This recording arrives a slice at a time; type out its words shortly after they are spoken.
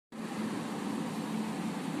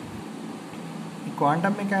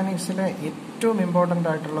Quantum മെക്കാനിക്സിലെ ഏറ്റവും important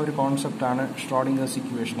ആയിട്ടുള്ള ഒരു കോൺസെപ്റ്റാണ് ഷ്രോഡിംഗേഴ്സ്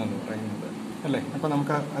ഇക്വേഷൻ എന്ന് പറയുന്നത് അല്ലേ. അപ്പോൾ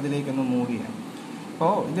നമുക്ക് അതിലേക്കൊന്ന് മൂവ് ചെയ്യാം.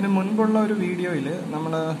 അപ്പോൾ ഇതിന് മുൻപുള്ള ഒരു വീഡിയോയിൽ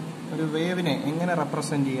നമ്മൾ ഒരു വേവിനെ എങ്ങനെ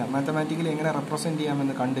റെപ്രസെൻറ്റ് ചെയ്യാം, മാത്തമാറ്റിക്കലി എങ്ങനെ റെപ്രസെൻറ്റ്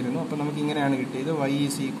ചെയ്യാമെന്ന് കണ്ടിരുന്നു. അപ്പോൾ നമുക്ക് ഇങ്ങനെയാണ് കിട്ടിയത്, y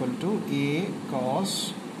 = a cos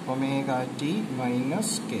ωt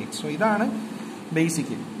 - k. So ഇതാണ്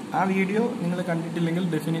ബേസിക്. ആ വീഡിയോ നിങ്ങൾ കണ്ടിട്ടില്ലെങ്കിൽ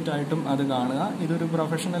ഡെഫിനറ്റ് ആയിട്ടും അത് കാണുക. ഇതൊരു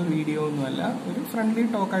പ്രൊഫഷണൽ വീഡിയോ ഒന്നുമല്ല, ഒരു ഫ്രണ്ട്ലി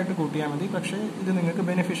ടോക്കായിട്ട് കൂട്ടിയാൽ മതി, പക്ഷേ ഇത് നിങ്ങൾക്ക്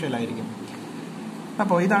ബെനിഫിഷ്യൽ ആയിരിക്കും.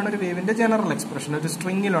 അപ്പോൾ ഇതാണ് ഒരു വേവിൻ്റെ ജനറൽ എക്സ്പ്രഷൻ. ഒരു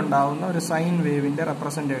സ്ട്രിങ്ങിൽ ഉണ്ടാവുന്ന ഒരു സൈൻ വേവിൻ്റെ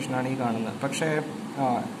റെപ്രസെൻറ്റേഷനാണ് ഈ കാണുന്നത്. പക്ഷേ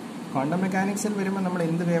ക്വാണ്ടം മെക്കാനിക്സിൽ വരുമ്പോൾ നമ്മൾ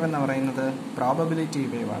എന്ത് വേവ് എന്നാണ് പറയുന്നത്? പ്രോബബിലിറ്റി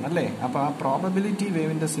വേവ് ആണ് അല്ലേ. അപ്പോൾ ആ പ്രോബബിലിറ്റി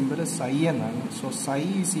വേവിൻ്റെ സിമ്പിൾ സൈ എന്നാണ്. So psi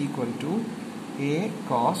 = a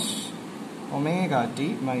cos ωt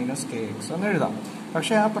 - kx എന്ന് എഴുതാം.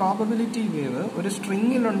 പക്ഷേ ആ പ്രോബബിലിറ്റി വേവ് ഒരു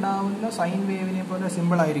സ്ട്രിങ്ങിൽ ഉണ്ടാവുന്ന സൈൻ വേവിനെ പോലെ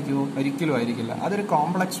സിമ്പിൾ ആയിരിക്കുമോ? ഒരിക്കലും ആയിരിക്കില്ല. അതൊരു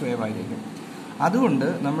കോംപ്ലക്സ് വേവ് ആയിരിക്കും. അതുകൊണ്ട്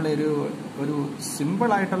നമ്മളൊരു സിമ്പിൾ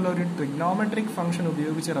ആയിട്ടുള്ള ഒരു ട്രിഗ്നോമെട്രിക് ഫംഗ്ഷൻ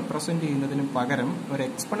ഉപയോഗിച്ച് റെപ്രസെൻറ്റ് ചെയ്യുന്നതിന് പകരം ഒരു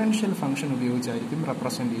എക്സ്പൊണൻഷ്യൽ ഫംഗ്ഷൻ ഉപയോഗിച്ചായിരിക്കും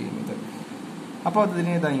റെപ്രസെൻറ്റ് ചെയ്യുന്നത്. അപ്പോൾ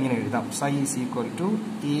അതിനെ ഇങ്ങനെ എഴുതാം, സൈ = a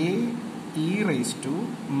e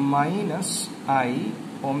 -i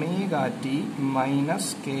ωt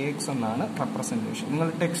 - kx എന്നാണ് റെപ്രസെൻറ്റേഷൻ. നിങ്ങൾ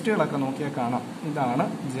ടെക്സ്റ്റുകളൊക്കെ നോക്കിയാൽ കാണാം, ഇതാണ്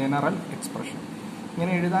ജനറൽ എക്സ്പ്രഷൻ.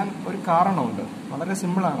 ഇങ്ങനെ എഴുതാൻ ഒരു കാരണമുണ്ട്, വളരെ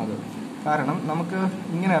സിമ്പിളാണത്. കാരണം നമുക്ക്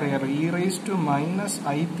ഇങ്ങനെ അറിയാമല്ലോ, e -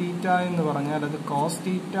 i θ എന്ന് പറഞ്ഞാൽ അത് cos θ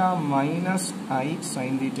 - i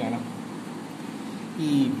sin θ ആണ്.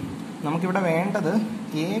 നമുക്കിവിടെ വേണ്ടത്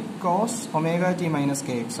a cos ωt -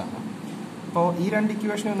 kx ആണ്. അപ്പോൾ ഈ രണ്ട്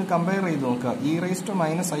ഇക്വേഷനെ ഒന്ന് കമ്പയർ ചെയ്ത് നോക്കുക. e -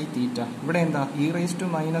 i θ, ഇവിടെ എന്താ? e -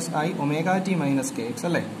 i ωt - kx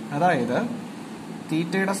അല്ലേ. അതായത്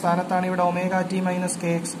തീറ്റയുടെ സ്ഥാനത്താണ് ഇവിടെ ωt -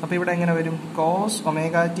 kx. അപ്പോൾ ഇവിടെ എങ്ങനെ വരും? cos ωt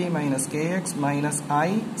 - kx -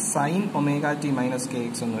 i sin ωt -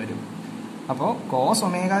 kx എന്ന് വരും. അപ്പോൾ cos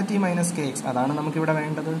ωt - kx അതാണ് നമുക്കിവിടെ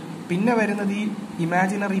വേണ്ടത്. പിന്നെ വരുന്നത് ഈ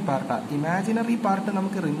ഇമാജിനറി പാർട്ടാണ്. ഇമാജിനറി പാർട്ട്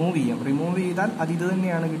നമുക്ക് റിമൂവ് ചെയ്യാം. റിമൂവ് ചെയ്താൽ അത് ഇത്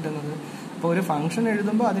തന്നെയാണ് കിട്ടുന്നത്. അപ്പോൾ ഒരു ഫംഗ്ഷൻ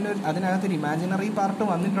എഴുതുമ്പോൾ അതിനകത്തൊരു ഇമാജിനറി പാർട്ട്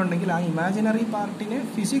വന്നിട്ടുണ്ടെങ്കിൽ ആ ഇമാജിനറി പാർട്ടിന്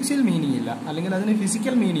ഫിസിക്സിൽ മീനിങ് ഇല്ല, അല്ലെങ്കിൽ അതിന്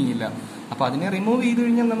ഫിസിക്കൽ മീനിങ് ഇല്ല. അപ്പോൾ അതിനെ റിമൂവ് ചെയ്ത്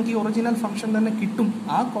കഴിഞ്ഞാൽ നമുക്ക് ഈ ഒറിജിനൽ ഫംഗ്ഷൻ തന്നെ കിട്ടും.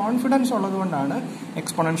 ആ കോൺഫിഡൻസ് ഉള്ളതുകൊണ്ടാണ്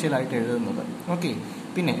എക്സ്പൊണൻഷ്യൽ ആയിട്ട് എഴുതുന്നത്. ഓക്കെ.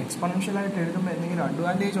 പിന്നെ എക്സ്പൊണൻഷ്യൽ ആയിട്ട് എഴുതുമ്പോൾ എന്തെങ്കിലും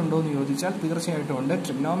അഡ്വാൻറ്റേജ് ഉണ്ടോ എന്ന് ചോദിച്ചാൽ തീർച്ചയായിട്ടും ഉണ്ട്.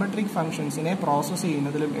 ട്രിഗ്നോമെട്രിക് ഫംഗ്ഷൻസിനെ പ്രോസസ്സ്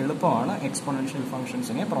ചെയ്യുന്നതിലും എളുപ്പമാണ് എക്സ്പൊണൻഷ്യൽ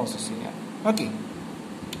ഫംഗ്ഷൻസിനെ പ്രോസസ്സ് ചെയ്യാൻ. ഓക്കെ.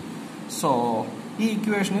 സോ ഈ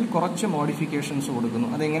ഇക്വേഷനിൽ കുറച്ച് മോഡിഫിക്കേഷൻസ് കൊടുക്കുന്നു.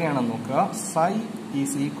 അതെങ്ങനെയാണെന്ന് നോക്കുക. സൈ = a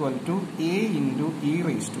 ×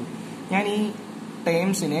 e. ഞാൻ ഈ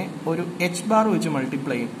ടേംസിനെ ഒരു h ബാർ വെച്ച്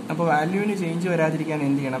മൾട്ടിപ്ലൈ ചെയ്യും. അപ്പോൾ വാല്യൂവിന് ചേഞ്ച് വരാതിരിക്കാൻ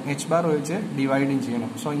എന്ത് ചെയ്യണം? h ബാർ വെച്ച് ഡിവൈഡും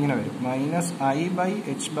ചെയ്യണം. സോ ഇങ്ങനെ വരും,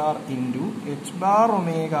 -i/h bar × h bar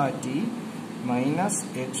ωt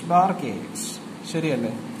 - h bar kx.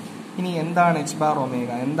 ശരിയല്ലേ? ഇനി എന്താണ് h ബാർ ω,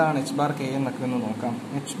 എന്താണ് h ബാർ k എന്നൊക്കെ ഒന്ന് നോക്കാം.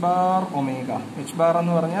 h ബാർ ω, h ബാർ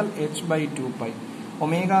എന്ന് പറഞ്ഞാൽ h/2π,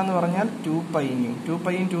 ഒമേഗ എന്ന് പറഞ്ഞാൽ 2πν.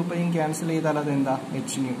 2πയും 2πയും ക്യാൻസൽ ചെയ്താൽ അത് എന്താ?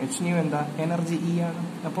 hν. hν എന്താ? എനർജി E ആണ്.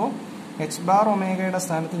 അപ്പോൾ h ബാർ ഒമേഗയുടെ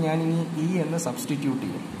സ്ഥാനത്ത് ഞാൻ ഇനി E എന്ന് സബ്സ്റ്റിറ്റ്യൂട്ട്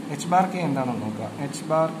ചെയ്യും. h ബാർ k എന്താണെന്ന് നോക്കുക. h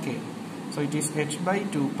bar k, so it is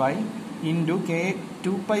h/2π × k.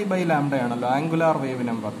 2π/λ ആണല്ലോ ആംഗുലാർ വേവ്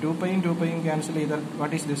നമ്പർ. 2πയും 2πയും ക്യാൻസൽ ചെയ്താൽ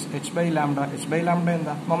what is this? h/λ. h/λ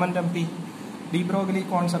എന്താ? Momentum p. D Broglie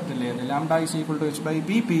concept അല്ലേ അത്? λ = h/p,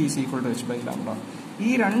 p = h/λ. ഈ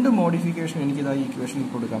രണ്ട് മോഡിഫിക്കേഷൻ എനിക്കിതാ ഈ ഇക്വേഷനിൽ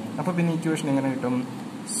കൊടുക്കാം. അപ്പോൾ പിന്നെ ഇക്വേഷൻ എങ്ങനെ കിട്ടും?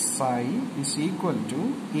 സൈ =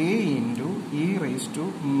 a × e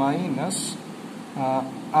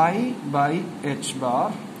 -i/h bar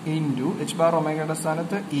 × h bar ഒമേഗയുടെ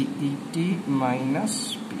സ്ഥാനത്ത് e et -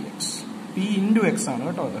 px. p × x ആണ്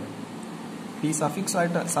കേട്ടോ. അത് p സഫിക്സ്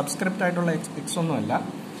ആയിട്ട് സബ്സ്ക്രിപ്റ്റ് ആയിട്ടുള്ള x ഒന്നുമല്ല.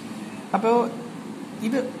 അപ്പോൾ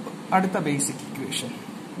ഇത് അടുത്ത ബേസിക് ഇക്വേഷൻ,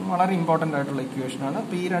 വളരെ ഇമ്പോർട്ടൻ്റ് ആയിട്ടുള്ള ഇക്വേഷനാണ്.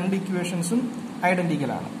 അപ്പോൾ ഈ രണ്ട് ഇക്വേഷൻസും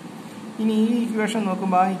ഐഡന്റിക്കലാണ്. ഇനി ഈ ഇക്വേഷൻ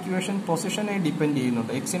നോക്കുമ്പോൾ ആ ഇക്വേഷൻ പൊസിഷനെ ഡിപ്പെൻഡ്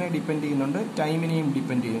ചെയ്യുന്നുണ്ട്, എക്സിനെ ഡിപ്പെൻഡ് ചെയ്യുന്നുണ്ട്, ടൈമിനെയും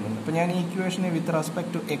ഡിപ്പെൻഡ് ചെയ്യുന്നുണ്ട്. അപ്പോൾ ഞാൻ ഈ ഇക്വേഷനെ വിത്ത്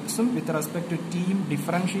റെസ്പെക്ട് ടു എക്സും വിത്ത് റെസ്പെക്ട് ടു ടിയും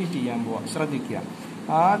ഡിഫറൻഷിയേറ്റ് ചെയ്യാൻ പോവാം. ശ്രദ്ധിക്കുക,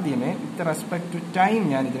 ആദ്യമേ വിത്ത് റെസ്പെക്ട് ടു ടൈം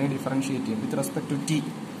ഞാൻ ഇതിനെ ഡിഫറൻഷിയേറ്റ് ചെയ്യും, വിത്ത് റെസ്പെക്ട് ടു ടി.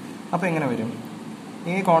 അപ്പോൾ എങ്ങനെ വരും?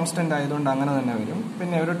 എ കോൺസ്റ്റന്റ് ആയതുകൊണ്ട് അങ്ങനെ തന്നെ വരും.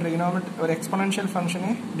 പിന്നെ ഒരു എക്സ്പൊണൻഷ്യൽ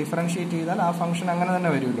ഫംഗ്ഷനെ ഡിഫറൻഷിയേറ്റ് ചെയ്താൽ ആ ഫംഗ്ഷൻ അങ്ങനെ തന്നെ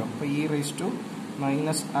വരുമല്ലോ. അപ്പോൾ e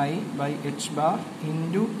 -i/h bar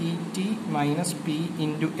 × et - p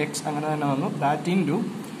 × x അങ്ങനെ തന്നെ വന്നു. ദാറ്റ് ഇൻറ്റു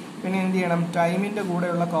പിന്നെ എന്ത് ചെയ്യണം? ടൈമിൻ്റെ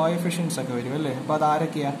കൂടെയുള്ള കോഎഫിഷ്യൻസ് ഒക്കെ വരും അല്ലേ. അപ്പോൾ അത്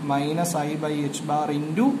ആരൊക്കെയാണ്? -i/h ബാർ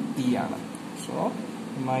 × e ആണ്. സോ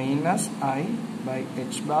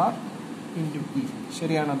 -i/h ബാർ × e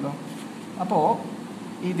ശരിയാണല്ലോ. അപ്പോൾ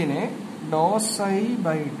ഇതിനെ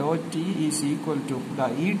 ∂ψ/∂t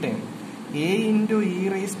 = ഈ time A into E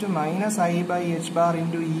raise to minus I by H bar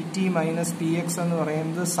into E T minus P X എന്ന്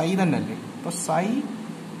പറയുന്നത് സൈ തന്നെയല്ലേ. അപ്പോൾ സൈ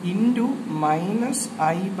into minus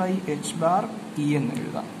I by H bar E എന്ന്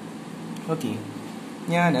എഴുതാം. ഓക്കെ,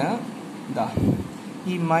 ഞാൻ ഇതാ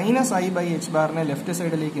ഈ minus I by H ബാറിനെ left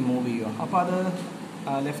സൈഡിലേക്ക് മൂവ് ചെയ്യുക. അപ്പോൾ അത്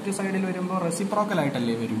ലെഫ്റ്റ് സൈഡിൽ വരുമ്പോൾ റെസിപ്രോക്കൽ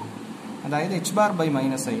ആയിട്ടല്ലേ വരൂ, അതായത് H bar by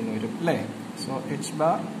minus I എന്ന് വരും അല്ലേ. So H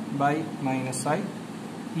bar by minus I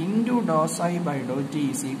into dose I by Dr T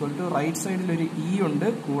is equal to right സൈഡിൽ ഒരു ഇ ഉണ്ട്,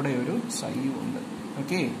 കൂടെ ഒരു സൈയും ഉണ്ട്.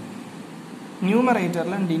 ഓക്കെ,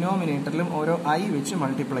 ന്യൂമറേറ്ററിലും ഡിനോമിനേറ്ററിലും ഓരോ ഐ വെച്ച്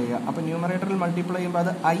മൾട്ടിപ്ലൈ ചെയ്യുക. അപ്പോൾ ന്യൂമറേറ്ററിൽ മൾട്ടിപ്ലൈ ചെയ്യുമ്പോൾ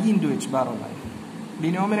അത് ഐ ഇൻറ്റു എച്ച് ബാർ എന്നായി.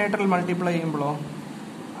 ഡിനോമിനേറ്ററിൽ മൾട്ടിപ്ലൈ ചെയ്യുമ്പോഴോ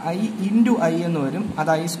ഐ ഇൻറ്റു ഐ എന്ന് വരും. അത്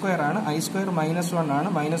ഐ സ്ക്വയർ ആണ്. ഐ സ്ക്വയർ -1 ആണ്.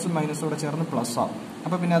 മൈനസും മൈനസും കൂടെ ചേർന്ന് പ്ലസ് ആവും.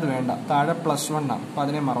 അപ്പോൾ പിന്നെ അത് വേണ്ട, താഴെ +1 ആണ്. അപ്പോൾ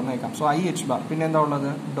അതിനെ മറന്നേക്കാം. സോ ഐ എച്ച് ബാർ പിന്നെ എന്താ ഉള്ളത്,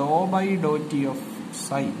 ഡോ by Dr T of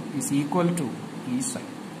psi is equal to E സൈ.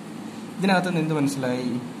 ഇതിനകത്ത് നിന്ന് എന്ത്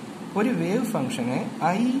മനസ്സിലായി, ഒരു വേവ് ഫംഗ്ഷനെ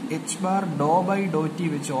I H bar Dr by Dr T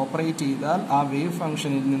വെച്ച് ഓപ്പറേറ്റ് ചെയ്താൽ ആ വേവ്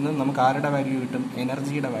ഫംഗ്ഷനിൽ നിന്ന് നമുക്ക് ആരുടെ വാല്യൂ കിട്ടും,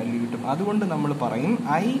 എനർജിയുടെ വാല്യൂ കിട്ടും. അതുകൊണ്ട് നമ്മൾ പറയും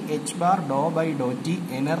I H bar Dr by Dr T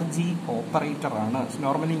energy operator ആണ്.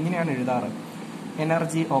 നോർമലി ഇങ്ങനെയാണ് എഴുതാറ്,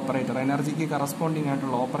 എനർജി ഓപ്പറേറ്റർ, എനർജിക്ക് കറസ്പോണ്ടിങ്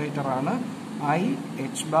ആയിട്ടുള്ള ഓപ്പറേറ്റർ ആണ് I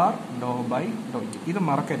H bar Dr by Dr T. ഇത്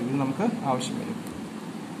മറക്കരുത്, ഇത് നമുക്ക് ആവശ്യം വരും.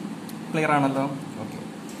 ക്ലിയർ ആണല്ലോ. ഓക്കെ,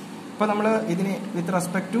 അപ്പോൾ നമ്മൾ ഇതിനെ വിത്ത്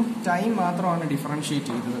റെസ്പെക്ട് ടു ടൈം മാത്രമാണ്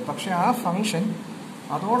ഡിഫറൻഷിയേറ്റ് ചെയ്തത്. പക്ഷെ ആ ഫംഗ്ഷൻ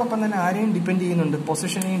അതോടൊപ്പം തന്നെ ആരെയും ഡിപ്പെൻഡ് ചെയ്യുന്നുണ്ട്,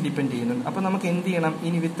 പൊസിഷനെയും ഡിപ്പെൻഡ് ചെയ്യുന്നുണ്ട്. അപ്പോൾ നമുക്ക് എന്ത് ചെയ്യണം,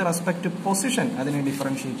 ഇനി വിത്ത് റെസ്പെക്ട് ടു പൊസിഷൻ അതിനെ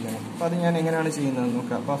ഡിഫറൻഷിയേറ്റ് ചെയ്യണം. അപ്പോൾ അത് ഞാൻ എങ്ങനെയാണ് ചെയ്യുന്നത്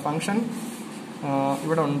നോക്കുക. അപ്പോൾ ഫംഗ്ഷൻ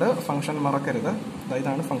ഇവിടെ ഉണ്ട്, ഫംഗ്ഷൻ മറക്കരുത്,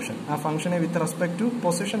 ഇതാണ് ഫംഗ്ഷൻ. ആ ഫംഗ്ഷനെ വിത്ത് റെസ്പെക്ട് ടു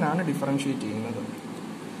പൊസിഷൻ ആണ് ഡിഫറൻഷിയേറ്റ് ചെയ്യുന്നത്.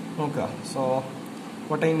 നോക്കുക. So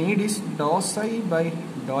what I need is dose I by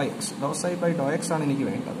Dr X. Dose I by Dr X ആണ് എനിക്ക്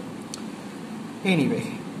വേണ്ടത്. എനിവേ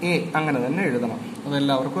എ അങ്ങനെ തന്നെ എഴുതണം,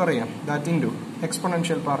 അതെല്ലാവർക്കും അറിയാം. ദാറ്റ് ഇൻറ്റു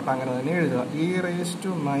എക്സ്പൊണൻഷ്യൽ പാർട്ട് അങ്ങനെ തന്നെ എഴുതുക. E raise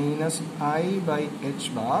to minus I by H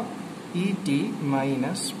bar E T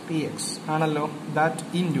minus P X ആണല്ലോ. ദാറ്റ്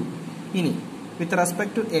ഇൻറ്റു ഇനി വിത്ത്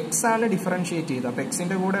റെസ്പെക്ട് ടു എക്സ് ആണ് ഡിഫറൻഷിയേറ്റ് ചെയ്തത്. അപ്പോൾ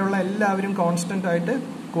എക്സിന്റെ കൂടെയുള്ള എല്ലാവരും കോൺസ്റ്റന്റ് ആയിട്ട്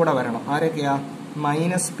കൂടെ വരണം. ആരൊക്കെയാ,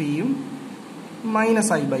 മൈനസ് പിയും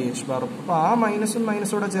മൈനസ് ഐ ബൈ എച്ച് ബാറും. അപ്പോൾ ആ മൈനസും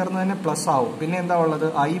മൈനസും കൂടെ ചേർന്ന് തന്നെ പ്ലസ് ആവും. പിന്നെ എന്താ ഉള്ളത്,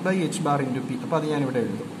 I by H bar into P. അപ്പോൾ അത് ഞാൻ ഇവിടെ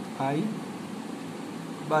എഴുതും, I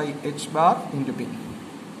by h bar into p.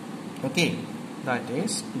 Okay, that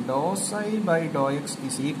is dou psi by dou x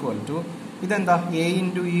is equal to ഇതെന്താ, a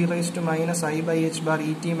into e raised to minus i by h bar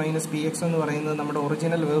et minus px എന്ന് പറയുന്നത് നമ്മുടെ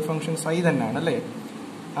original wave function psi തന്നെയാണ് അല്ലേ.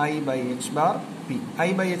 i by h bar p. i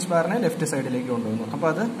by h ബാറിനെ left സൈഡിലേക്ക് കൊണ്ടുവന്നു. അപ്പോൾ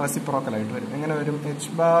അത് റെസിപ്രോക്കൽ ആയിട്ട് വരും. എങ്ങനെ വരും, h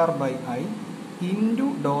bar by i into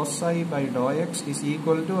dou psi by dou x is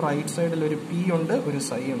equal to right സൈഡിൽ ഒരു p ഉണ്ട്, ഒരു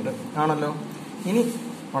psi ഉണ്ട് ആണല്ലോ. ഇനി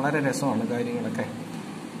വളരെ രസമാണ് കാര്യങ്ങളൊക്കെ.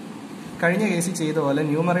 കഴിഞ്ഞ കേസിൽ ചെയ്ത പോലെ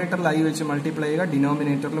ന്യൂമറേറ്ററിൽ ഐ വെച്ച് മൾട്ടിപ്ലൈ ചെയ്യുക,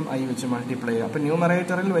 ഡിനോമിനേറ്ററിലും ഐ വെച്ച് മൾട്ടിപ്ലൈ ചെയ്യുക. അപ്പോൾ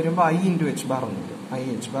ന്യൂമറേറ്ററിൽ വരുമ്പോൾ ഐ ഇൻറ്റു എച്ച് ബാർ എന്ന് വരും, I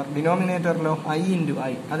H bar. ഡിനോമിനേറ്ററിലോ I into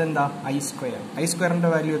I, അതെന്താ, ഐ സ്ക്വയർ. ഐ സ്ക്വയറിന്റെ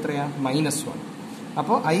വാല്യൂ എത്രയാ, -1.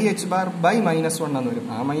 അപ്പോൾ ഐ എച്ച് ബാർ ബൈ -1 എന്ന് വരും.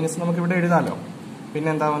 ആ മൈനസ് നമുക്ക് ഇവിടെ എഴുതാമല്ലോ.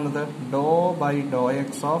 പിന്നെ എന്താ വന്നത്, ഡോ by Dr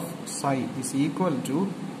X of psi is equal to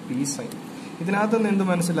P സൈ. ഇതിനകത്ത് നിന്ന് എന്ത്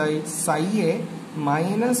മനസ്സിലായി, സൈയെ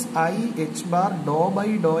minus I H bar Dr by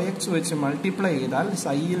Dr X വെച്ച് മൾട്ടിപ്ലൈ ചെയ്താൽ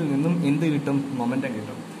സൈയിൽ നിന്നും എന്ത് കിട്ടും, മൊമെന്റം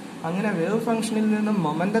കിട്ടും. അങ്ങനെ വേവ് ഫംഗ്ഷനിൽ നിന്നും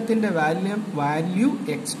മൊമെന്റത്തിന്റെ വാല്യൂ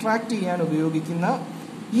എക്സ്ട്രാക്ട് ചെയ്യാൻ ഉപയോഗിക്കുന്ന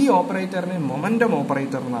ഈ ഓപ്പറേറ്ററിനെ മൊമെന്റം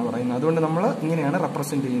ഓപ്പറേറ്റർ എന്നാണ് പറയുന്നത്. അതുകൊണ്ട് നമ്മൾ ഇങ്ങനെയാണ്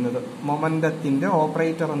റെപ്രസെന്റ് ചെയ്യുന്നത്. മൊമെന്റത്തിന്റെ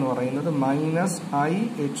ഓപ്പറേറ്റർ എന്ന് പറയുന്നത് minus I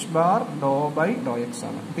H bar Dr by Dr X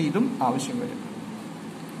ആണ്. അപ്പൊ ഇതും ആവശ്യം വരും.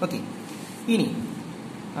 ഓക്കെ, ഇനി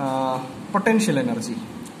പൊട്ടൻഷ്യൽ എനർജി.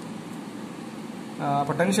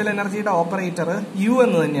 പൊട്ടൻഷ്യൽ എനർജിയുടെ ഓപ്പറേറ്റർ യു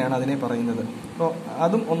എന്ന് തന്നെയാണ് അതിനെ പറയുന്നത്. അപ്പോൾ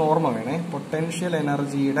അതും ഒന്ന് ഓർമ്മ വേണേ. പൊട്ടൻഷ്യൽ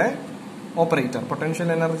എനർജിയുടെ ഓപ്പറേറ്റർ, പൊട്ടൻഷ്യൽ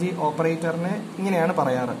എനർജി ഓപ്പറേറ്ററിനെ ഇങ്ങനെയാണ്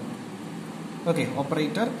പറയാറ്. Okay,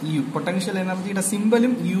 operator U. പൊട്ടൻഷ്യൽ എനർജിയുടെ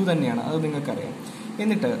സിമ്പലും യു തന്നെയാണ്, അത് നിങ്ങൾക്കറിയാം.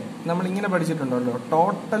 എന്നിട്ട് നമ്മൾ ഇങ്ങനെ പഠിച്ചിട്ടുണ്ടല്ലോ,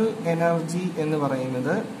 ടോട്ടൽ എനർജി എന്ന്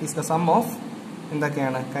പറയുന്നത് ഇസ് ദ സം ഓഫ്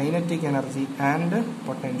എന്തൊക്കെയാണ്, kinetic energy and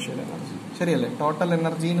potential energy. ശരിയല്ലേ? ടോട്ടൽ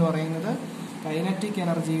എനർജി എന്ന് പറയുന്നത് കൈനറ്റിക്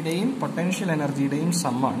എനർജിയുടെയും പൊട്ടൻഷ്യൽ എനർജിയുടെയും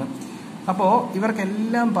സമ്മാണ്. അപ്പോൾ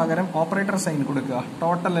ഇവർക്കെല്ലാം പകരം ഓപ്പറേറ്റർ സൈൻ കൊടുക്കുക.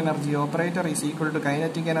 Total energy operator is equal to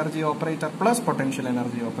kinetic energy operator plus potential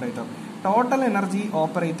energy operator. Total energy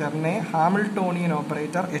ഓപ്പറേറ്ററിനെ Hamiltonian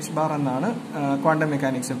operator H bar എന്നാണ് quantum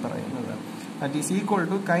മെക്കാനിക്സിൽ പറയുന്നത്. That is equal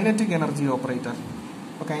to kinetic energy operator.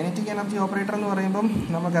 അപ്പോൾ kinetic energy operator എന്ന് പറയുമ്പം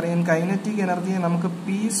നമുക്കറിയാം, kinetic എനർജിയെ നമുക്ക്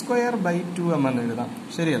p²/2m എന്ന് എഴുതാം.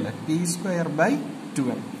 ശരിയല്ലേ?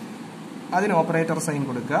 p²/2m. അതിന് ഓപ്പറേറ്റർ സൈൻ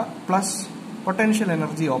കൊടുക്കുക പ്ലസ് പൊട്ടൻഷ്യൽ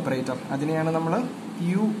എനർജി ഓപ്പറേറ്റർ, അതിനെയാണ് നമ്മൾ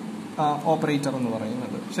യു ഓപ്പറേറ്റർ എന്ന്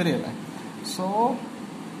പറയുന്നത്. ശരിയല്ലേ? സോ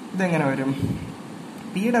ഇതെങ്ങനെ വരും,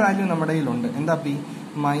 പിയുടെ വാല്യൂ നമ്മുടെ കയ്യിലുണ്ട്. എന്താ P?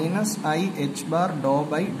 Minus I H bar Dr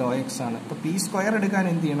by Dr X ആണ്. ഇപ്പൊ പി സ്ക്വയർ എടുക്കാൻ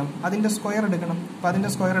എന്ത് ചെയ്യണം? അതിന്റെ സ്ക്വയർ എടുക്കണം. അപ്പൊ അതിന്റെ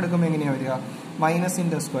സ്ക്വയർ എടുക്കുമ്പോൾ എങ്ങനെയാ വരിക?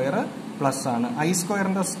 മൈനസിന്റെ സ്ക്വയർ പ്ലസ് ആണ്. ഐ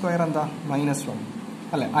സ്ക്വയറിന്റെ സ്ക്വയർ എന്താ? -1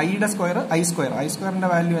 അല്ലെ? ഐയുടെ സ്ക്വയർ ഐ സ്ക്വയർ. ഐ സ്ക്വയറിന്റെ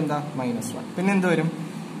വാല്യൂ എന്താ? -1. പിന്നെ എന്ത് വരും?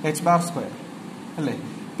 എച്ച് ബാർ സ്ക്വയർ അല്ലേ?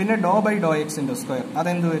 പിന്നെ ഡോ ബൈ ഡോ എക്സിന്റെ സ്ക്വയർ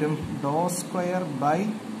അതെന്ത് വരും? ഡോ square by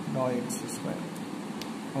Dr X square.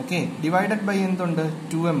 Okay, divided by എന്തുണ്ട്?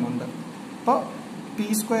 2m ഉണ്ട്. അപ്പോൾ പി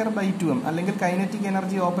സ്ക്വയർ ബൈ 2m അല്ലെങ്കിൽ കൈനറ്റിക്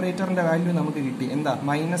എനർജി ഓപ്പറേറ്ററിന്റെ വാല്യൂ നമുക്ക് കിട്ടി. എന്താ?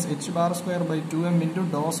 Minus H bar square by 2m into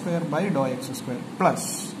Dr square by Dr X square plus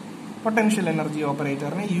potential energy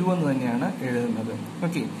ഓപ്പറേറ്ററിനെ U എന്ന് തന്നെയാണ് എഴുതുന്നത്.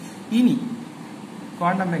 ഓക്കെ, ഇനി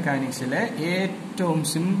ക്വാണ്ടം മെക്കാനിക്സിലെ ഏറ്റവും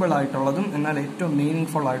സിമ്പിൾ ആയിട്ടുള്ളതും എന്നാൽ ഏറ്റവും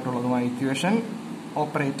meaning ആയിട്ടുള്ളതുമായ equation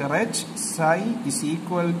operator H psi is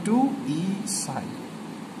equal to E psi.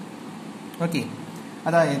 Okay,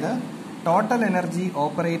 അതായത് ടോട്ടൽ എനർജി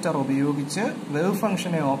ഓപ്പറേറ്റർ ഉപയോഗിച്ച് വേവ്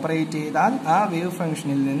ഫംഗ്ഷനെ ഓപ്പറേറ്റ് ചെയ്താൽ ആ വേവ്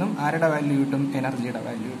ഫംഗ്ഷനിൽ നിന്നും ആരുടെ വാല്യൂ കിട്ടും? എനർജിയുടെ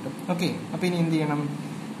വാല്യൂ കിട്ടും. ഓക്കെ, അപ്പൊ ഇനി എന്ത് ചെയ്യണം?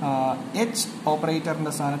 എച്ച്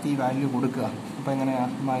ഓപ്പറേറ്ററിന്റെ സ്ഥാനത്ത് ഈ വാല്യൂ കൊടുക്കുക. അപ്പൊ എങ്ങനെയാ?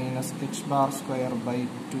 Minus H bar square by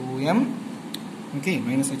 2m. Okay,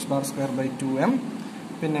 minus H bar square by 2m.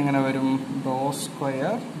 പിന്നെ എങ്ങനെ വരും? ഡോ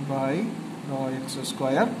square by Dr X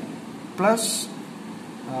square plus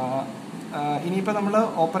ഇനിയിപ്പോൾ നമ്മൾ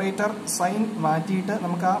ഓപ്പറേറ്റർ സൈൻ മാറ്റിയിട്ട്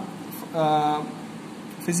നമുക്ക് ആ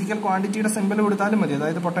ഫിസിക്കൽ ക്വാണ്ടിറ്റിയുടെ സിമ്പിൾ കൊടുത്താലും മതി.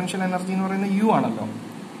 അതായത് പൊട്ടൻഷ്യൽ എനർജി എന്ന് പറയുന്നത് യു ആണല്ലോ.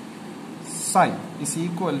 psi is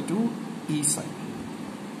equal to E psi.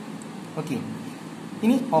 Okay,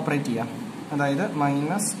 ഇനി ഓപ്പറേറ്റ് ചെയ്യാം. അതായത്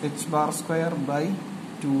minus H bar square by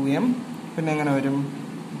 2m. പിന്നെ എങ്ങനെ വരും?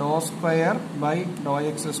 ഡോ square by Dr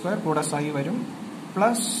X square കൂടെ psi വരും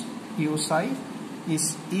plus U psi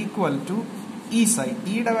is equal to E psi.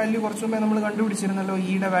 ഇയുടെ വാല്യൂ കുറച്ചു മുമ്പേ നമ്മൾ കണ്ടുപിടിച്ചിരുന്നല്ലോ.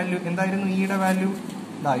 ഇയുടെ വാല്യൂ എന്തായിരുന്നു? ഇയുടെ വാല്യൂ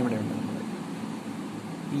ഇതാ ഇവിടെ ഉണ്ട്.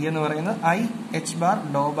 ഇ എന്ന് പറയുന്നത് I H bar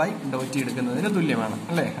Dr by Dr T എടുക്കുന്നതിന് തുല്യമാണ്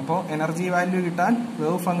അല്ലേ? അപ്പോൾ എനർജി വാല്യൂ കിട്ടാൻ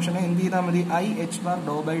വേവ് ഫംഗ്ഷനെ എന്ത് ചെയ്താൽ മതി? I H bar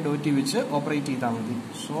Dr by Dr T വെച്ച് ഓപ്പറേറ്റ് ചെയ്താൽ മതി.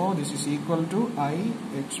 So this is equal to I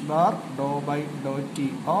H bar Dr by Dr T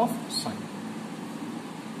of psi.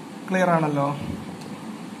 Clear ആണല്ലോ?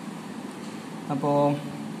 അപ്പോ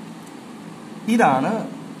ഇതാണ്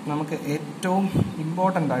നമുക്ക് ഏറ്റവും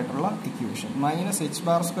ഇമ്പോർട്ടൻ്റ് ആയിട്ടുള്ള equation. Minus H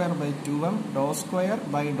bar square by 2m Dr square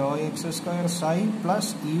by Dr X square psi plus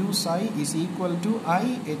U psi is equal to I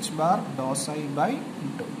H bar Dr psi by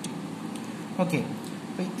Dr T. Okay,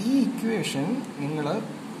 അപ്പം ഈ equation നിങ്ങൾ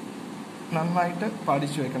നന്നായിട്ട്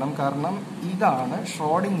പഠിച്ചു വെക്കണം. കാരണം ഇതാണ്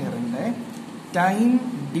ഷ്രോഡിംഗറിന്റെ time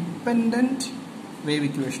dependent wave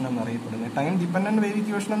equation എന്നറിയപ്പെടുന്നത്. Time dependent wave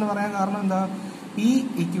equation എന്ന് പറയാൻ കാരണം എന്താ? ഈ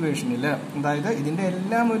ഇക്വേഷനിൽ അതായത് ഇതിന്റെ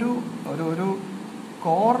എല്ലാം ഒരു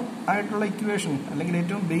കോർ ആയിട്ടുള്ള ഇക്വേഷൻ അല്ലെങ്കിൽ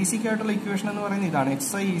ഏറ്റവും ബേസിക് ആയിട്ടുള്ള ഇക്വേഷൻ എന്ന് പറയുന്നത് ഇതാണ്. H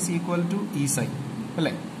psi is equal to E psi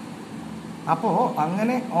അല്ലേ? അപ്പോൾ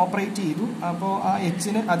അങ്ങനെ ഓപ്പറേറ്റ് ചെയ്തു. അപ്പോൾ ആ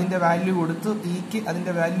എച്ചിന് അതിന്റെ വാല്യൂ കൊടുത്ത് ഇക്ക്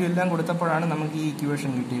അതിന്റെ വാല്യൂ എല്ലാം കൊടുത്തപ്പോഴാണ് നമുക്ക് ഈ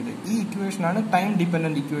ഇക്വേഷൻ കിട്ടിയത്. ഈ ഇക്വേഷനാണ് ടൈം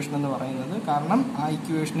ഡിപ്പെൻഡന്റ് ഇക്വേഷൻ എന്ന് പറയുന്നത്. കാരണം ആ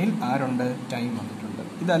ഇക്വേഷനിൽ ആരുണ്ട്? ടൈം വന്നിട്ടുണ്ട്.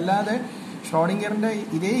 ഇതല്ലാതെ ഷ്രോഡിംഗറിന്റെ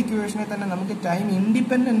ഇതേ ഇക്വേഷനെ തന്നെ നമുക്ക് ടൈം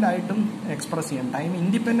ഇൻഡിപെൻഡന്റ് ആയിട്ടും എക്സ്പ്രസ് ചെയ്യാം. ടൈം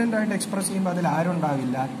ഇൻഡിപെൻഡന്റ് ആയിട്ട് എക്സ്പ്രസ് ചെയ്യുമ്പോൾ അതിൽ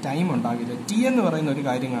ആരുണ്ടാവില്ല? ടൈം ഉണ്ടാവില്ല. ടി എന്ന് പറയുന്ന ഒരു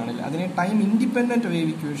കാര്യം കാണില്ല. അതിനെ ടൈം ഇൻഡിപെൻഡന്റ് വേവ്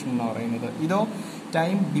ഇക്വേഷൻ എന്ന് പറയുന്നത്. ഇതോ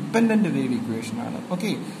ടൈം ഡിപ്പെൻഡന്റ് വേവ് ഇക്വേഷൻ ആണ്.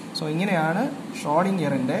 ഓക്കെ, സോ ഇങ്ങനെയാണ്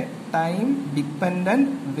ഷ്രോഡിംഗറിന്റെ ടൈം ഡിപ്പെൻഡന്റ്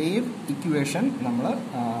വേവ് ഇക്വേഷൻ നമ്മൾ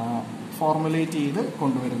ഫോർമുലേറ്റ് ചെയ്ത്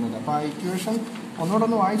കൊണ്ടുവരുന്നത്. അപ്പോൾ ആ ഇക്വേഷൻ ഒന്നുകൂടെ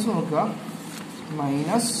ഒന്ന് വായിച്ചു നോക്കുക.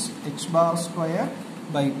 Minus H bar square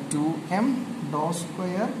by 2m dou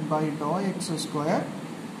square by dou x square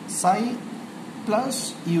psi plus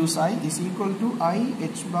u psi is equal to I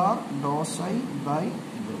h bar dou psi by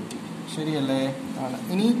dou t. ശരിയല്ലേ? ആണ്.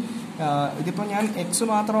 ഇനി ഇതിപ്പോൾ ഞാൻ എക്സ്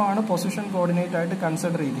മാത്രമാണ് പൊസിഷൻ കോർഡിനേറ്റ് ആയിട്ട്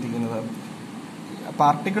കൺസിഡർ ചെയ്തിരിക്കുന്നത്.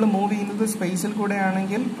 Particle move ചെയ്യുന്നത് സ്പേസിൽ കൂടെ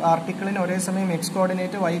ആണെങ്കിൽ പാർട്ടിക്കിളിന് ഒരേ സമയം X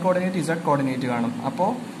coordinate, Y coordinate, Z coordinate കാണും.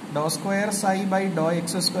 അപ്പോൾ ഡോ square psi by Dr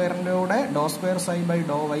X സ്ക്വയറിന്റെ കൂടെ ഡോ square psi by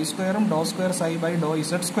Dr Y സ്ക്വയറും ഡോ square psi by Dr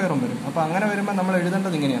Z സ്ക്വയറും വരും. അപ്പോൾ അങ്ങനെ വരുമ്പോൾ നമ്മൾ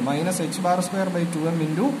എഴുതേണ്ടത് ഇങ്ങനെയാണ്. Minus H bar square by 2m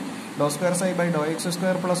into Dr square psi by Dr X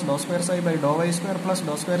square plus Dr square psi by Dr Y square plus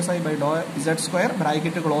Dr square psi by Dr Z square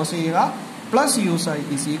bracket close ചെയ്യുക plus U psi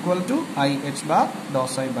is equal to I H bar Dr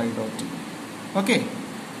psi by Dr T. Okay.